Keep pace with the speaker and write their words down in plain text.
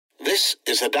This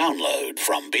is a download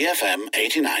from BFM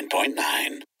 89.9,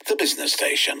 the business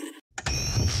station.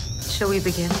 Shall we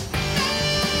begin?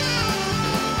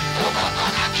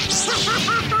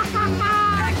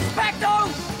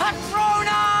 Expecto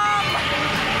Patronum!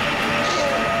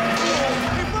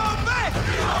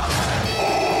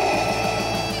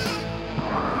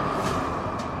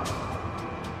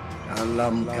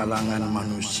 Dalam kalangan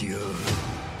manusia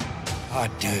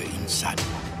ada insan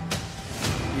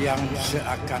yang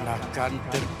seakan-akan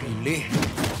terpilih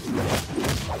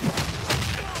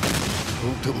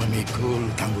untuk memikul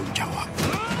tanggungjawab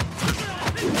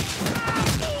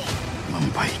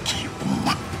membaiki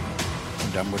umat.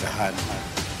 Mudah-mudahan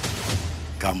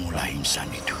kamulah insan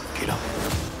itu, Kilo.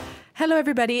 Hello,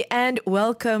 everybody, and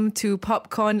welcome to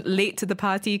Popcorn Late to the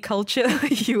Party Culture.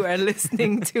 You are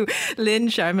listening to Lynn,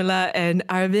 Sharmila, and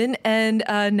Arvin. And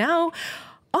now,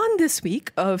 on this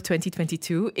week of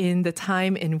 2022, in the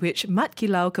time in which Mat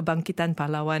Kilau Kebangkitan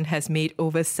Pahlawan has made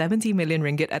over 70 million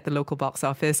ringgit at the local box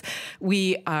office,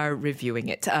 we are reviewing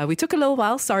it. We took a little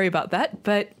while, sorry about that,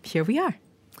 but here we are.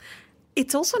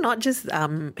 It's also not just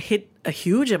hit a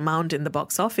huge amount in the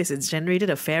box office. It's generated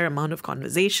a fair amount of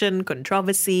conversation,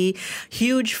 controversy,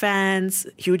 huge fans,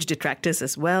 huge detractors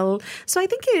as well. So I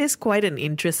think it is quite an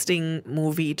interesting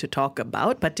movie to talk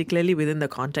about, particularly within the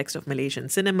context of Malaysian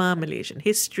cinema, Malaysian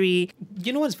history.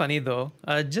 You know what's funny though?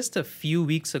 Just a few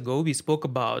weeks ago, we spoke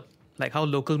about like how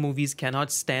local movies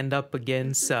cannot stand up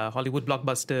against Hollywood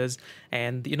blockbusters,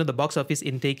 and the box office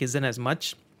intake isn't as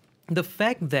much. The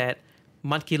fact that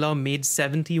Mat Kilau made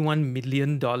 $71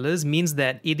 million means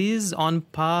that it is on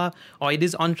par, or it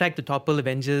is on track to topple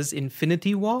Avengers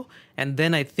Infinity War. And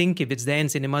then I think if it's there in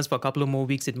cinemas for a couple of more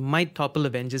weeks, it might topple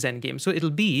Avengers Endgame. So it'll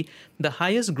be the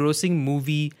highest grossing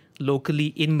movie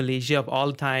locally in Malaysia of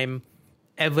all time,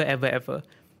 ever.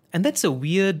 And that's a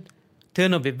weird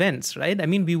turn of events, right? I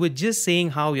mean, we were just saying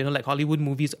how, like Hollywood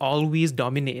movies always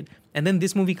dominate. And then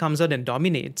this movie comes out and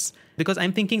dominates. Because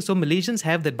I'm thinking, so Malaysians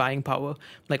have that buying power.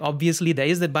 Like, obviously, there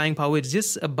is that buying power. It's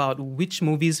just about which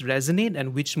movies resonate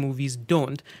and which movies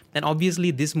don't. And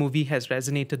obviously, this movie has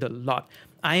resonated a lot.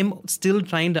 I'm still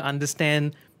trying to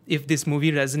understand if this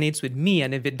movie resonates with me,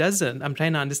 and if it doesn't, I'm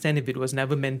trying to understand if it was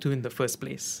never meant to in the first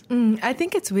place. I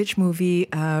think it's which movie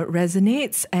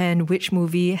resonates and which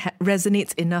movie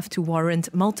resonates enough to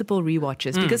warrant multiple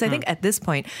rewatches. Because I think at this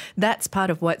point, that's part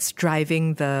of what's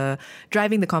driving the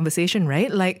conversation,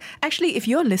 right? Like, actually, if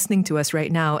you're listening to us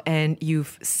right now and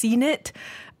you've seen it,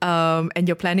 and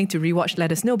you're planning to rewatch,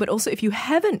 let us know. But also, if you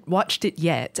haven't watched it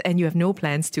yet and you have no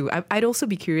plans to, I'd also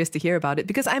be curious to hear about it,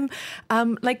 because I'm,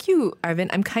 like you,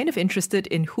 Arvin, I'm kind of interested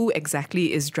in who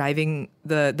exactly is driving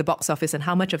the box office and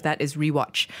how much of that is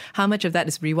rewatch. How much of that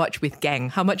is rewatch with gang?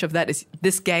 How much of that is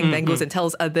this gang then goes and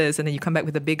tells others and then you come back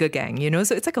with a bigger gang,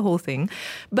 So it's like a whole thing.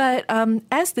 But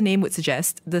as the name would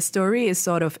suggest, the story is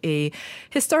sort of a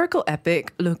historical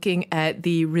epic looking at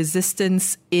the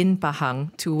resistance in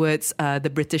Pahang towards the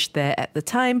British there at the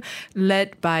time,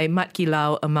 led by Mat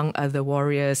Kilau, among other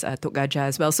warriors, Tok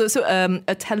Gajah as well. So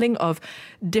a telling of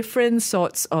different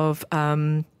sorts of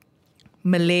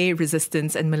Malay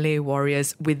resistance and Malay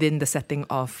warriors within the setting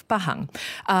of Pahang.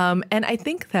 And I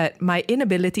think that my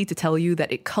inability to tell you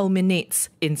that it culminates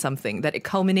in something, that it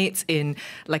culminates in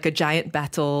like a giant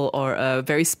battle or a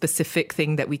very specific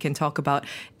thing that we can talk about,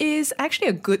 is actually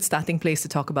a good starting place to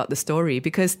talk about the story.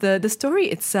 Because the story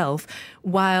itself,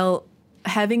 while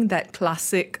having that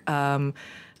classic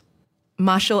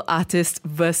martial artist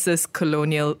versus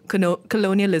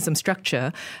colonialism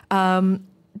structure,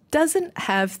 doesn't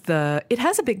have it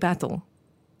has a big battle,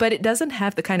 but it doesn't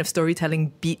have the kind of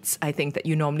storytelling beats, I think, that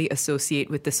you normally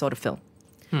associate with this sort of film.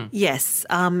 Yes.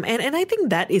 And I think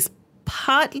that is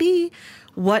partly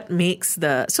what makes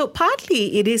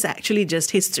partly it is actually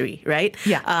just history, right?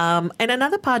 Yeah. And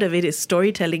another part of it is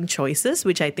storytelling choices,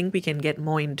 which I think we can get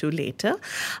more into later.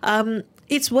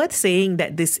 It's worth saying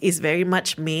that this is very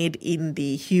much made in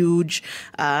the huge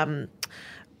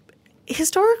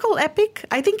historical epic.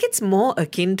 I think it's more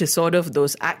akin to sort of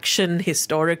those action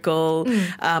historical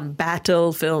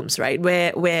battle films, right?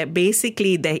 Where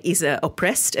basically there is an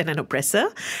oppressed and an oppressor,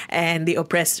 and the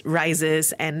oppressed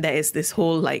rises, and there is this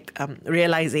whole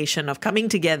realization of coming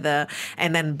together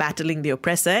and then battling the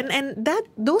oppressor, and that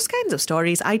those kinds of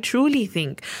stories, I truly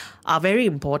think, are very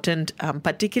important,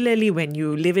 particularly when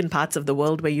you live in parts of the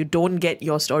world where you don't get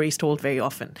your stories told very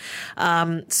often.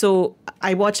 So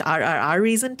I watched RRR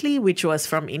recently, which was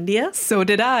from India. So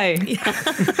did I.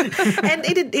 And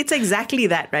it's exactly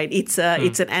that, right? It's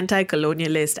an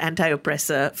anti-colonialist,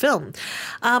 anti-oppressor film.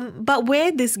 But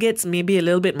where this gets maybe a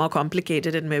little bit more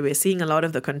complicated and where we're seeing a lot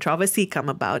of the controversy come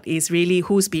about is really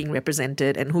who's being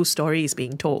represented and whose story is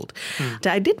being told.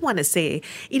 I did want to say,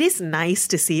 it is nice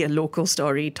to see a local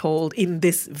story told in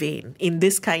this vein, in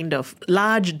this kind of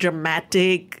large,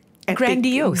 dramatic, epic,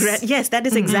 grandiose. Yes, that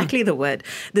is exactly the word.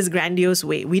 This grandiose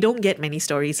way. We don't get many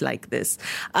stories like this.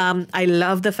 I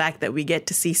love the fact that we get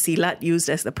to see Silat used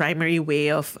as the primary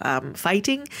way of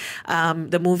fighting.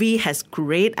 The movie has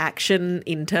great action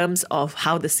in terms of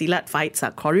how the Silat fights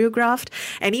are choreographed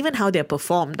and even how they're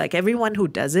performed. Like, everyone who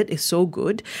does it is so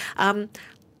good.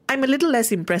 I'm a little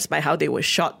less impressed by how they were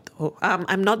shot, though.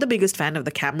 I'm not the biggest fan of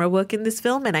the camera work in this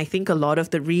film, and I think a lot of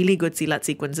the really good Silat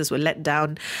sequences were let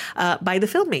down by the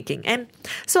filmmaking. And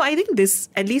so I think this,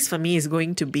 at least for me, is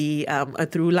going to be a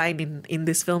through line in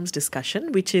this film's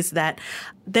discussion, which is that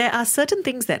there are certain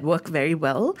things that work very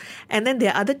well, and then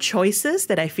there are other choices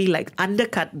that I feel like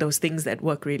undercut those things that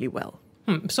work really well.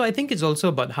 So I think it's also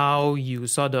about how you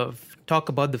sort of talk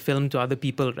about the film to other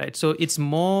people, right? So it's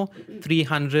more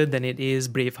 300 than it is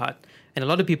Braveheart. And a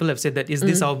lot of people have said that, is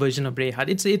this our version of Braveheart?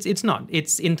 It's not.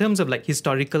 It's in terms of like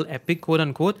historical epic, quote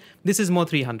unquote, this is more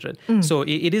 300. So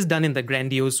it is done in the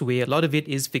grandiose way. A lot of it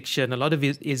is fiction. A lot of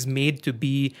it is made to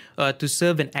be, to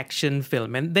serve an action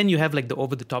film. And then you have like the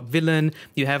over-the-top villain.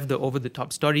 You have the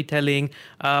over-the-top storytelling.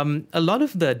 A lot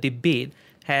of the debate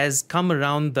has come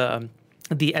around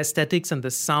the aesthetics and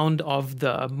the sound of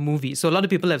the movie. So a lot of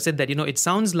people have said that, it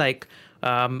sounds like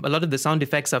a lot of the sound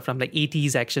effects are from like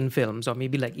 80s action films or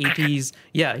maybe like 80s.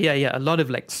 Yeah. A lot of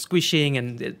like squishing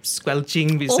and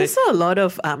squelching. Also a lot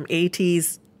of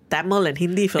 80s Tamil and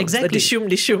Hindi films. Exactly. The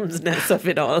dishum-dishumness of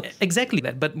it all. Exactly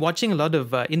that. But watching a lot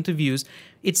of interviews,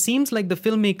 it seems like the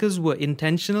filmmakers were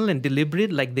intentional and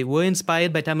deliberate, like they were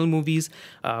inspired by Tamil movies,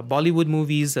 Bollywood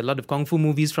movies, a lot of Kung Fu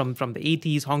movies from the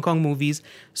 80s, Hong Kong movies.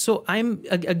 So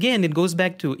again, it goes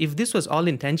back to, if this was all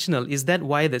intentional, is that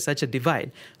why there's such a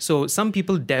divide? So some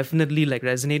people definitely like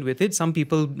resonate with it. Some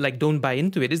people like don't buy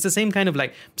into it. It's the same kind of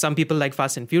like, some people like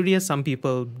Fast and Furious, some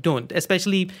people don't,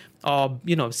 especially,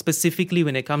 specifically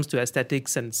when it comes to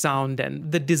aesthetics and sound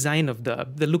and the design of the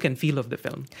look and feel of the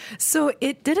film. So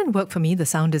it didn't work for me,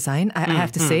 the sound design. I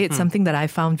have to say, it's something that I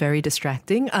found very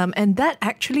distracting. And that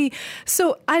actually,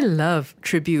 so I love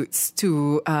tributes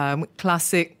to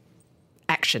classic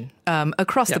action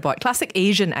across the board. Classic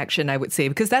Asian action, I would say,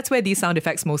 because that's where these sound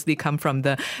effects mostly come from.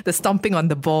 The stomping on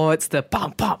the boards, the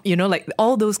pom pom, like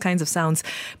all those kinds of sounds.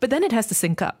 But then it has to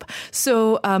sync up.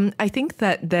 So I think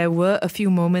that there were a few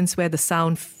moments where the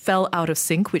sound fell out of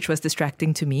sync, which was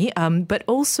distracting to me. But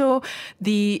also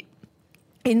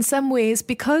in some ways,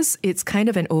 because it's kind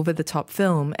of an over-the-top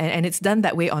film, and it's done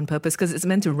that way on purpose because it's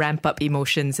meant to ramp up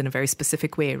emotions in a very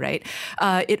specific way, right?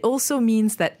 It also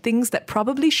means that things that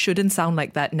probably shouldn't sound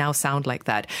like that now sound like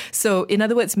that. So in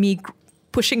other words, me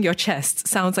pushing your chest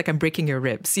sounds like I'm breaking your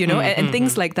ribs, and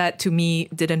things like that to me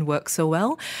didn't work so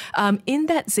well. In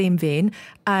that same vein,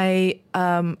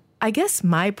 I guess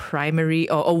my primary,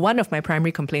 or one of my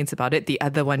primary complaints about it, the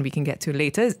other one we can get to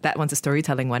later, that one's a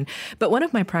storytelling one, but one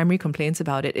of my primary complaints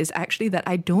about it is actually that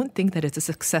I don't think that it's a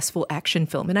successful action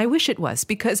film. And I wish it was,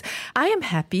 because I am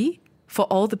happy for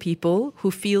all the people who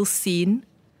feel seen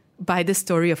by the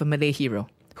story of a Malay hero,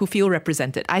 who feel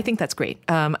represented. I think that's great.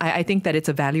 I think that it's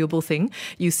a valuable thing.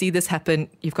 You see this happen.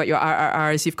 You've got your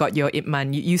RRRs, you've got your Ip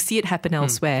Man. You see it happen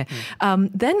elsewhere.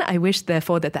 Then I wish,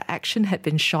 therefore, that the action had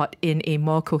been shot in a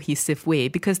more cohesive way,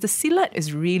 because the Silat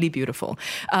is really beautiful.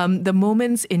 The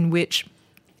moments in which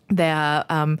there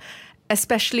are,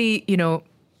 especially,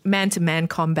 man-to-man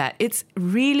combat, it's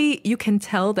really, you can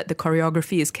tell that the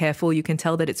choreography is careful. You can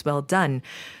tell that it's well done.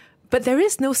 But there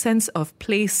is no sense of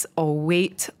place or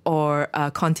weight or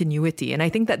continuity. And I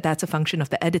think that that's a function of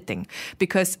the editing,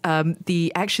 because the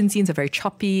action scenes are very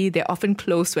choppy. They're often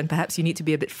close when perhaps you need to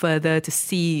be a bit further to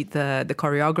see the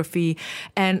choreography.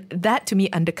 And that, to me,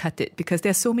 undercut it, because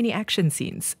there's so many action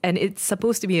scenes. And it's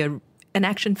supposed to be an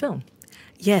action film.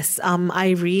 Yes, I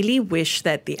really wish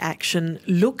that the action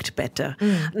looked better.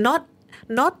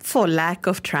 Not for lack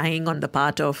of trying on the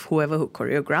part of whoever who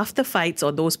choreographed the fights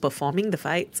or those performing the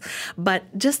fights, but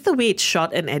just the way it's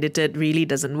shot and edited really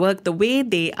doesn't work. The way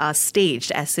they are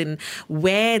staged, as in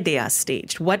where they are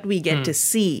staged, what we get to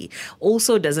see,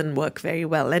 also doesn't work very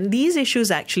well. And these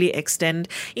issues actually extend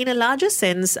in a larger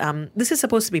sense. This is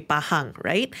supposed to be Pahang,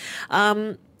 right?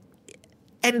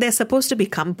 And they're supposed to be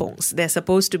kampungs. They're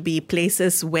supposed to be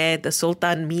places where the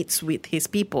Sultan meets with his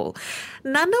people.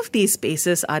 None of these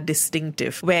spaces are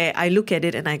distinctive, where I look at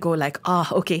it and I go like,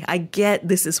 okay, I get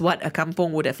this is what a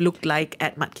kampung would have looked like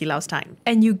at Mat Kilau's time.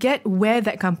 And you get where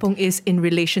that kampung is in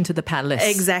relation to the palace.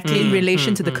 Exactly. In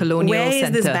relation to the colonial Where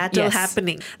center. is this battle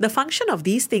happening? The function of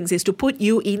these things is to put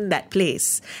you in that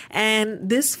place. And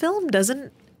this film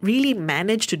doesn't really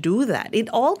manage to do that. It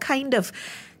all kind of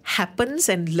happens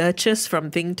and lurches from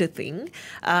thing to thing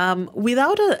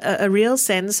without a real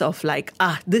sense of like,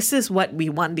 this is what we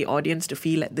want the audience to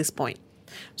feel at this point.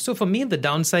 So for me, the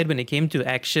downside when it came to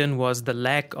action was the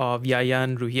lack of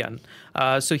Yayan Ruhian.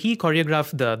 So he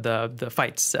choreographed the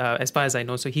fights, as far as I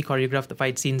know. So he choreographed the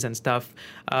fight scenes and stuff.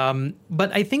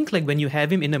 But I think like when you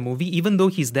have him in a movie, even though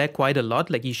he's there quite a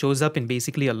lot, like he shows up in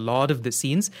basically a lot of the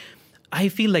scenes, I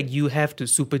feel like you have to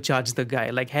supercharge the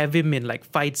guy, like have him in like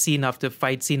fight scene after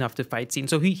fight scene after fight scene.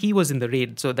 So he was in The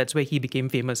Raid, so that's where he became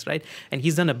famous, right? And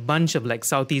he's done a bunch of like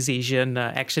Southeast Asian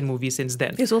action movies since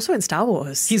then. He's also in Star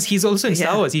Wars. He's also in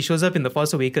Star Wars. He shows up in The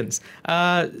Force Awakens.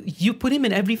 You put him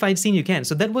in every fight scene you can.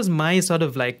 So that was my sort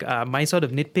of like my sort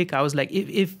of nitpick. I was like,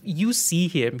 if you see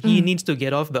him, he needs to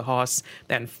get off the horse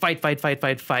and fight,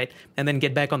 and then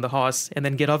get back on the horse, and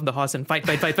then get off the horse and fight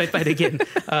again.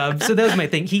 So that was my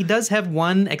thing. He does have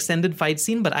one extended fight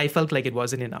scene, but I felt like it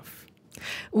wasn't enough.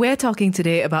 We're talking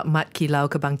today about Mat Kilau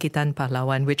Kebangkitan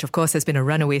Pahlawan, which of course has been a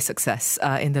runaway success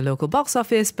in the local box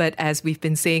office, but as we've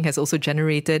been saying, has also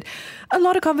generated a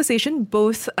lot of conversation,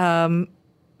 both good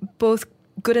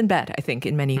and bad, I think,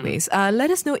 in many ways. Let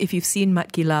us know if you've seen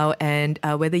Mat Kilau and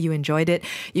whether you enjoyed it.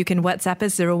 You can WhatsApp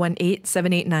us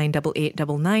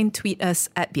 018-789-8899, tweet us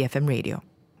at BFM Radio.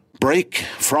 Break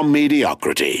from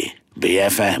mediocrity.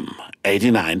 BFM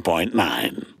 89.9.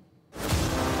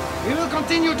 We will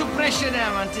continue to pressure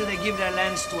them until they give their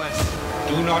lands to us.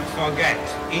 Do not forget,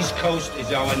 East Coast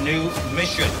is our new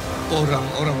mission.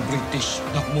 Orang-orang British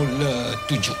nak mula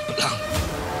tujuk pelang.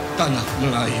 Tanah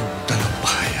Melayu dalam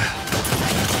bahaya.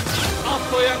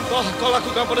 Apa yang telah kau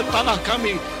lakukan pada tanah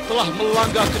kami telah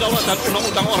melanggar kedaulatan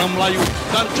undang-undang orang Melayu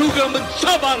dan juga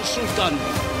mencabar Sultan.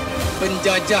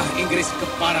 Penjajah Inggris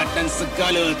keparat dan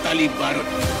segala tali barut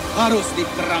harus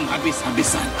diperang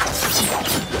habis-habisan.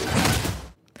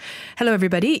 Hello,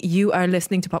 everybody. You are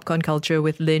listening to Popcorn Culture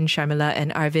with Lynn, Sharmila, and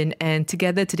Arvin. And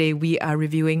together today, we are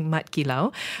reviewing Mat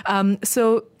Kilau.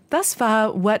 So thus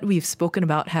far, what we've spoken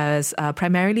about has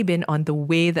primarily been on the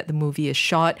way that the movie is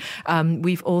shot.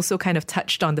 We've also kind of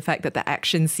touched on the fact that the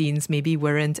action scenes maybe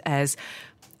weren't as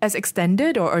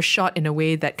extended or shot in a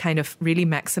way that kind of really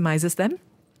maximizes them.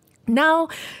 Now,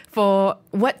 for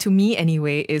what to me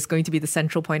anyway is going to be the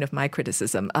central point of my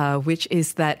criticism, which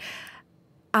is that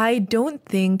I don't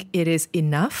think it is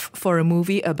enough for a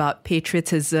movie about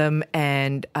patriotism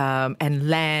and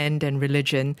land and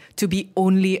religion to be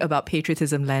only about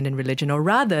patriotism, land and religion. Or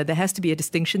rather, there has to be a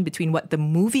distinction between what the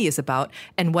movie is about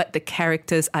and what the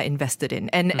characters are invested in.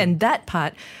 And that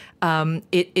part,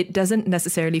 it doesn't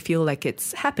necessarily feel like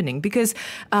it's happening because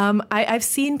I've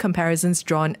seen comparisons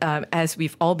drawn, as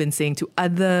we've all been saying, to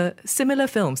other similar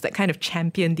films that kind of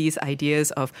champion these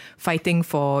ideas of fighting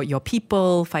for your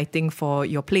people, fighting for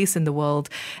your place in the world.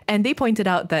 And they pointed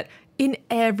out that in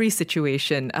every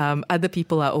situation, other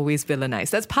people are always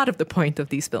villainized. That's part of the point of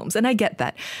these films. And I get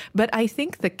that. But I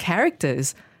think the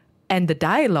characters and the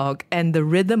dialogue and the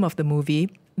rhythm of the movie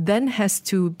then has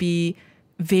to be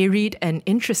varied and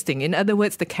interesting. In other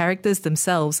words, the characters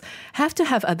themselves have to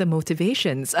have other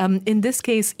motivations. In this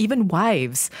case, even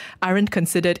wives aren't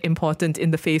considered important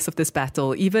in the face of this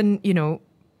battle. Even,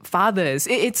 fathers.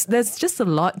 There's just a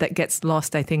lot that gets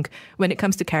lost, I think, when it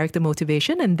comes to character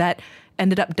motivation, and that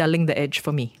ended up dulling the edge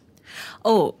for me.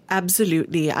 Oh,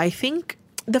 absolutely. I think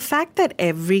the fact that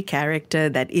every character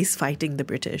that is fighting the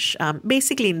British,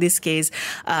 basically in this case,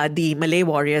 the Malay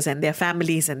warriors and their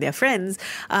families and their friends,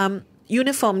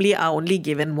 uniformly are only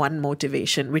given one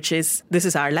motivation, which is, this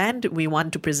is our land, we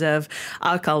want to preserve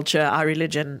our culture, our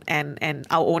religion, and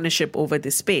our ownership over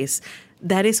this space.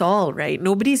 That is all, right?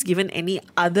 Nobody's given any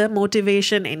other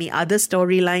motivation, any other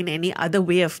storyline, any other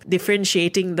way of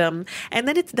differentiating them. And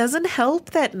then it doesn't help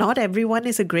that not everyone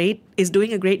is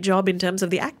doing a great job in terms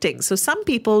of the acting. So some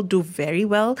people do very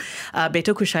well.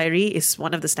 Beto Kushairi is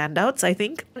one of the standouts, I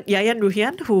think. Yayan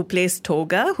Ruhian, who plays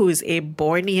Toga, who is a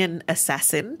Bornean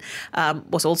assassin,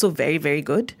 was also very, very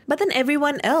good. But then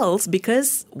everyone else,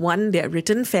 because one, they're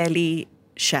written fairly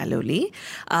shallowly,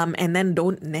 and then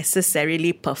don't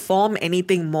necessarily perform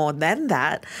anything more than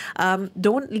that,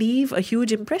 don't leave a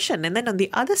huge impression. And then on the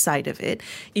other side of it,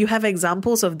 you have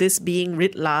examples of this being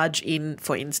writ large in,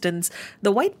 for instance,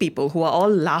 the white people who are all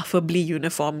laughably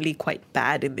uniformly quite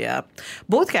bad in their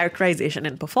both characterization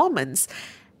and performance.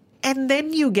 And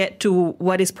then you get to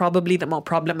what is probably the more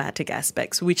problematic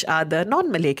aspects, which are the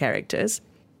non-Malay characters.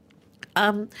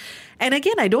 And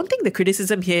again, I don't think the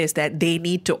criticism here is that they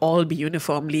need to all be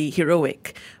uniformly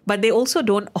heroic, but they also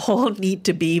don't all need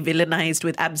to be villainized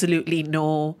with absolutely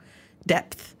no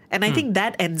depth. And I think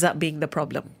that ends up being the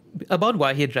problem. About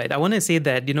Wahid, right? I want to say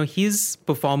that, his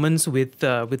performance with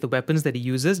the weapons that he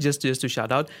uses, just to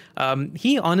shout out,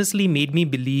 he honestly made me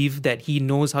believe that he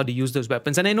knows how to use those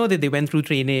weapons. And I know that they went through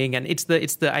training, and it's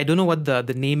the I don't know what the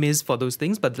name is for those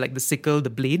things, but like the sickle, the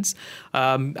blades.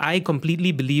 I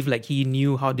completely believe like he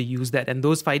knew how to use that, and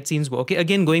those fight scenes were okay.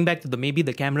 Again, going back to maybe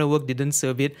the camera work didn't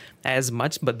serve it as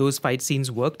much, but those fight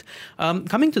scenes worked.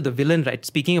 Coming to the villain, right?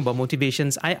 Speaking about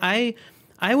motivations, I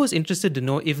was interested to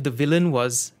know if the villain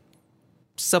was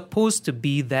supposed to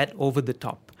be that over the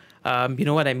top. You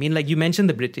know what I mean? Like you mentioned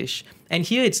the British. And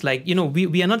here it's like,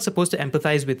 we are not supposed to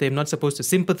empathize with him, not supposed to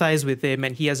sympathize with him.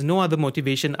 And he has no other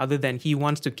motivation other than he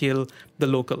wants to kill the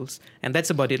locals. And that's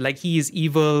about it. Like he is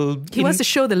evil. He wants to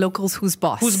show the locals who's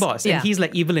boss. Who's boss. Yeah. And he's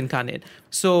like evil incarnate.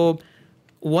 So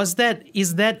is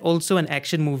that also an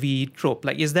action movie trope?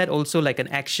 Like, is that also like an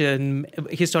action,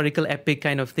 historical epic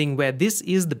kind of thing where this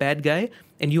is the bad guy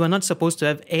and you are not supposed to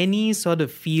have any sort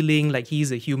of feeling like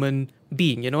he's a human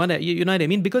being? You know what I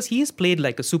mean? Because he is played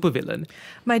like a supervillain.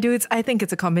 My dudes, I think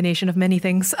it's a combination of many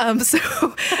things.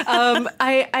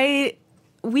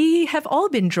 We have all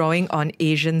been drawing on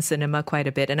Asian cinema quite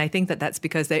a bit, and I think that that's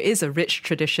because there is a rich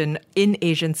tradition in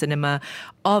Asian cinema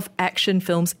of action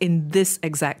films in this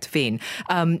exact vein.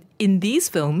 In these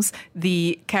films,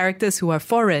 the characters who are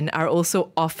foreign are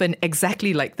also often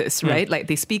exactly like this, right? Like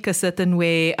they speak a certain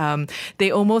way.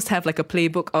 They almost have like a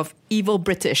playbook of evil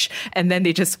British, and then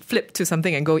they just flip to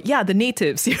something and go, yeah, the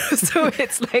natives. So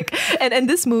it's like, and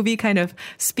this movie kind of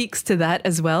speaks to that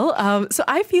as well. So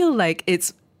I feel like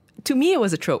to me, it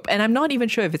was a trope. And I'm not even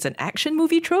sure if it's an action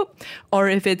movie trope or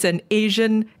if it's an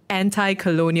Asian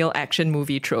anti-colonial action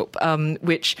movie trope,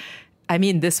 which, I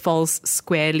mean, this falls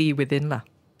squarely within lah.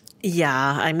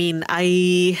 Yeah, I mean,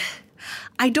 I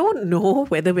don't know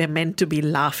whether we're meant to be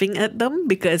laughing at them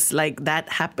because like that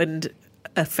happened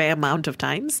a fair amount of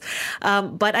times.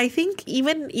 But I think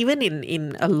even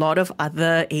in a lot of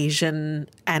other Asian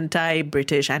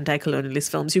anti-British,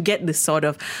 anti-colonialist films, you get this sort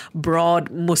of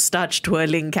broad mustache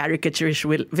twirling caricaturish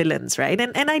villains, right?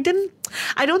 And I don't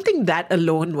think that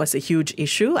alone was a huge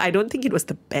issue. I don't think it was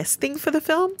the best thing for the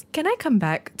film. Can I come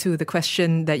back to the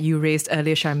question that you raised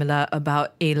earlier, Sharmila,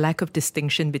 about a lack of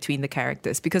distinction between the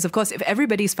characters? Because of course, if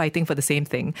everybody's fighting for the same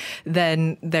thing,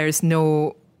 then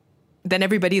then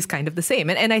everybody is kind of the same.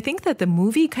 And I think that the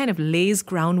movie kind of lays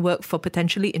groundwork for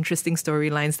potentially interesting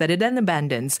storylines that it then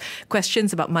abandons.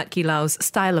 Questions about Mat Kilau's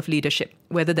style of leadership,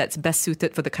 whether that's best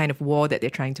suited for the kind of war that they're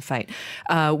trying to fight,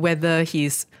 whether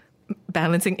he's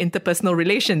balancing interpersonal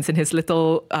relations in his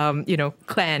little,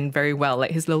 clan very well,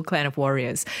 like his little clan of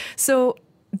warriors. So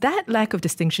that lack of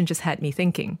distinction just had me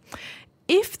thinking,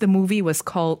 if the movie was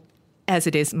called, as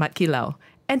it is, Mat Kilau,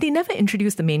 and they never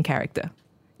introduced the main character,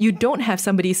 you don't have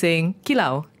somebody saying,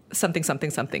 Kilau, something,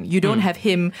 something, something. You don't have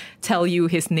him tell you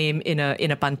his name in a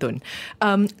pantun.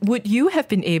 Would you have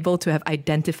been able to have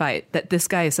identified that this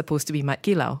guy is supposed to be Mat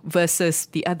Kilau versus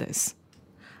the others?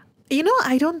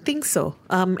 I don't think so.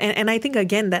 And I think,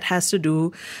 again, that has to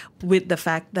do with the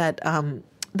fact that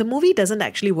the movie doesn't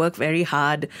actually work very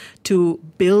hard to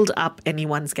build up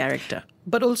anyone's character.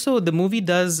 But also the movie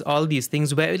does all these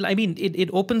things where, I mean,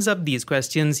 it opens up these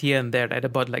questions here and there, right?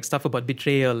 About like stuff about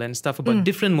betrayal and stuff about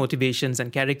different motivations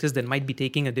and characters that might be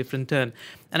taking a different turn.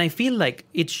 And I feel like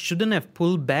it shouldn't have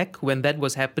pulled back when that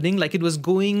was happening. Like it was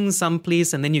going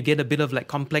someplace and then you get a bit of like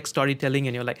complex storytelling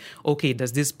and you're like, okay,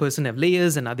 does this person have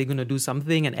layers and are they going to do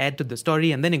something and add to the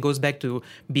story? And then it goes back to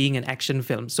being an action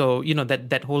film. So,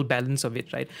 that whole balance of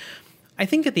it, right? I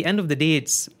think at the end of the day,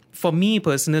 for me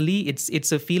personally,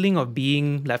 it's a feeling of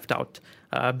being left out.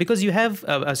 Because you have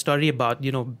a story about,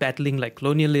 battling like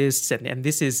colonialists and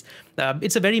this is,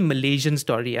 it's a very Malaysian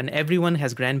story and everyone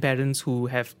has grandparents who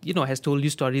have, has told you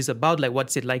stories about like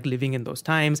what's it like living in those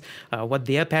times, what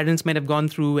their parents might have gone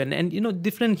through and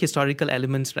different historical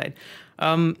elements, right?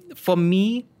 For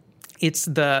me, it's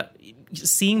the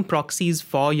seeing proxies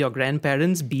for your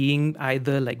grandparents being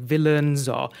either like villains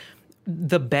or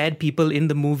the bad people in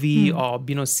the movie or,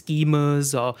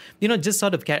 schemers or, just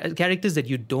sort of characters that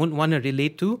you don't want to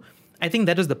relate to. I think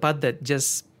that was the part that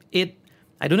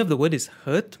I don't know if the word is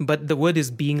hurt, but the word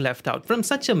is being left out. From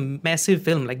such a massive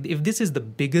film, like if this is the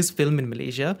biggest film in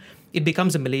Malaysia, it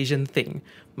becomes a Malaysian thing.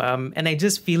 And I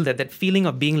just feel that feeling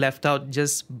of being left out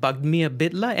just bugged me a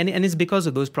bit. And it's because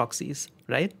of those proxies,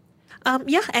 right?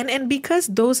 And because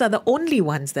those are the only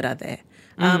ones that are there.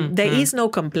 There is no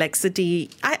complexity.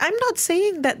 I'm not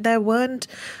saying that there weren't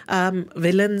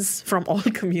villains from all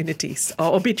communities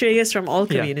or betrayers from all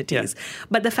communities.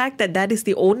 But the fact that is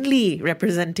the only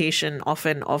representation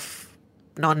often of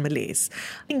non-Malays,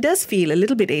 it does feel a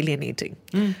little bit alienating.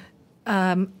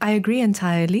 I agree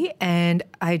entirely. And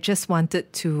I just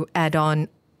wanted to add on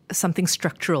something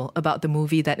structural about the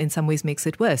movie that in some ways makes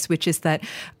it worse, which is that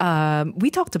we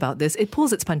talked about this. It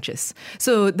pulls its punches.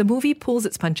 So the movie pulls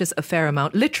its punches a fair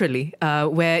amount, literally,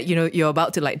 where you're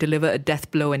about to deliver a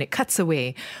death blow and it cuts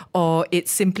away, or it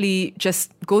simply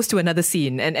just goes to another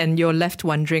scene and you're left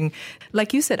wondering.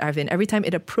 Like you said, Arvin, every time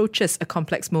it approaches a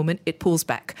complex moment, it pulls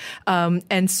back.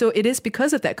 And so it is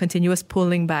because of that continuous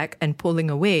pulling back and pulling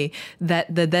away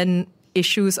that the then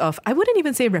issues of, I wouldn't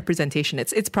even say representation,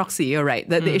 it's proxy, you're right.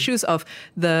 The issues of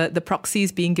the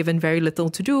proxies being given very little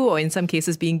to do, or in some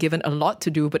cases being given a lot to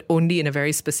do, but only in a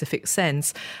very specific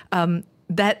sense,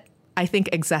 that I think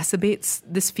exacerbates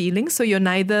this feeling. So you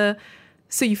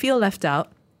feel left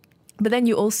out, but then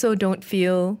you also don't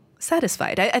feel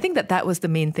satisfied. I think that was the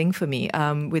main thing for me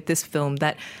with this film,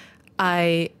 that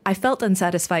I felt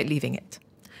unsatisfied leaving it.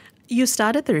 You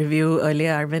started the review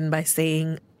earlier, Arvin, by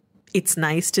saying it's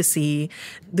nice to see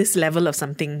this level of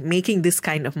something making this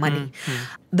kind of money.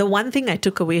 The one thing I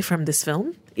took away from this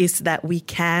film is that we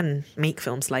can make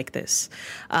films like this.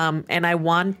 And I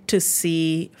want to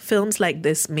see films like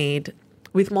this made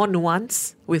with more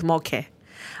nuance, with more care.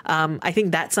 I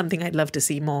think that's something I'd love to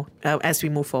see more as we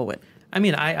move forward. I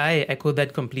mean, I echo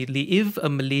that completely. If a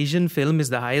Malaysian film is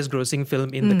the highest grossing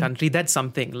film in the country, that's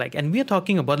something. And we're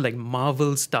talking about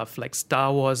Marvel stuff, like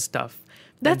Star Wars stuff.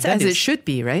 That's as it should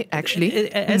be, right?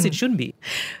 Actually. As it should be.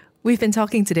 We've been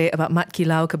talking today about Mat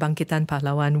Kilau Kebangkitan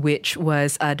Pahlawan, which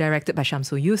was directed by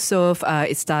Shamsul Yusof.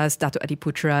 It stars Datuk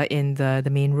Adiputra in the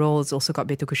main role. It's also got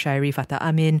Betul Kushairi, Fatah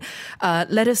Amin.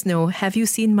 Let us know, have you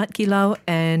seen Mat Kilau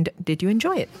and did you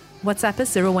enjoy it? WhatsApp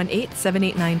us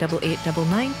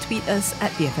 018-789-8899. Tweet us at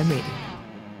BFM Radio.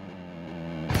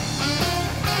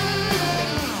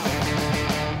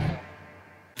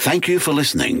 Thank you for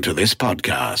listening to this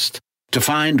podcast. To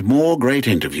find more great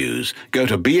interviews, go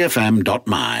to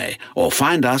bfm.my or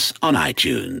find us on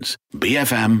iTunes.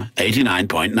 BFM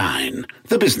 89.9,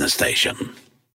 the business station.